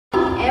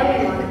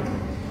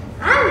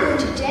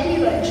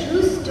you a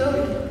true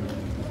story.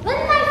 When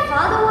my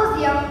father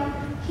was young,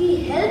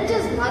 he helped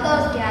his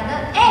mother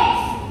gather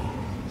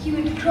eggs. He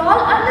would crawl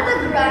under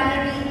the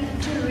granary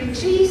to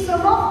retrieve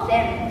some of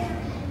them.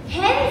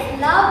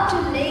 Hens love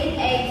to lay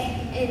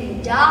eggs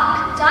in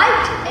dark,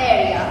 tight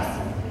areas.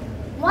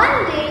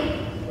 One day,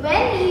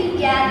 when he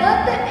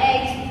gathered the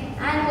eggs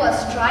and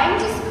was trying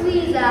to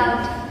squeeze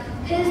out,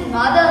 his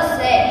mother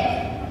said,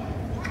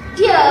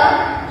 "Dear,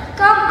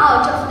 come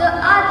out of the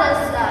other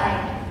side."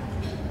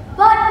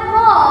 "But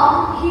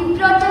Mom," he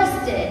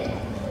protested,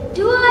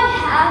 "do I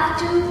have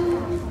to?"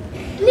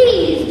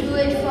 "Please do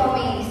it for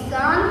me,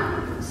 son,"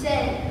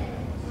 said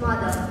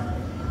mother.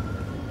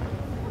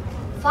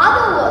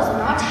 Father was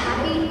not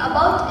happy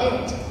about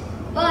it,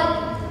 but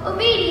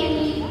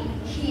obediently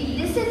he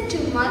listened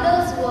to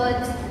mother's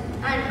words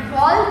and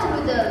crawled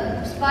through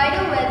the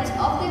spider webs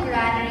of the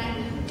granary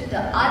to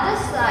the other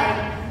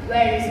side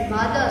where his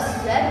mother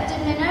swept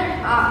him in her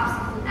arms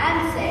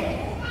and said,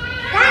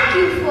 "Thank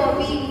you for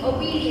being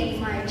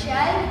obedient, my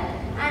child,"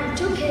 and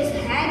took his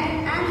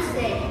hand and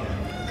said,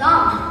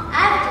 "Come,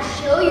 I have to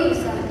show you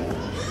something."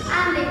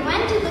 And they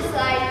went to the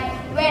side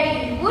where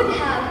he would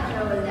have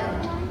crawled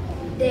out.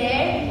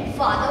 There,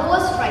 father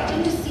was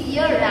frightened to see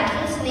a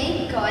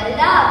rattlesnake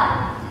coiled up.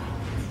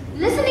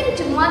 Listening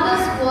to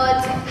mother's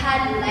words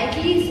had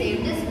likely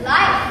saved his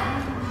life.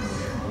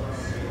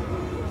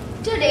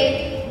 Today,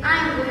 I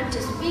am going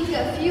to speak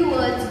a few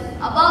words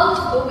about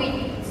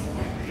obedience.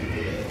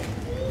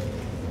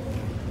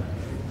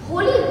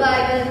 Holy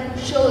Bible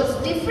shows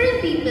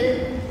different people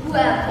who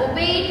have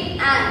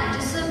obeyed and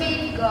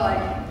disobeyed God.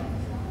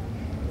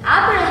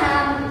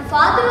 Abraham,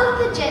 father of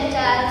the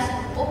Gentiles,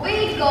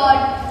 obeyed God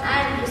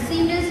and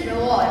received his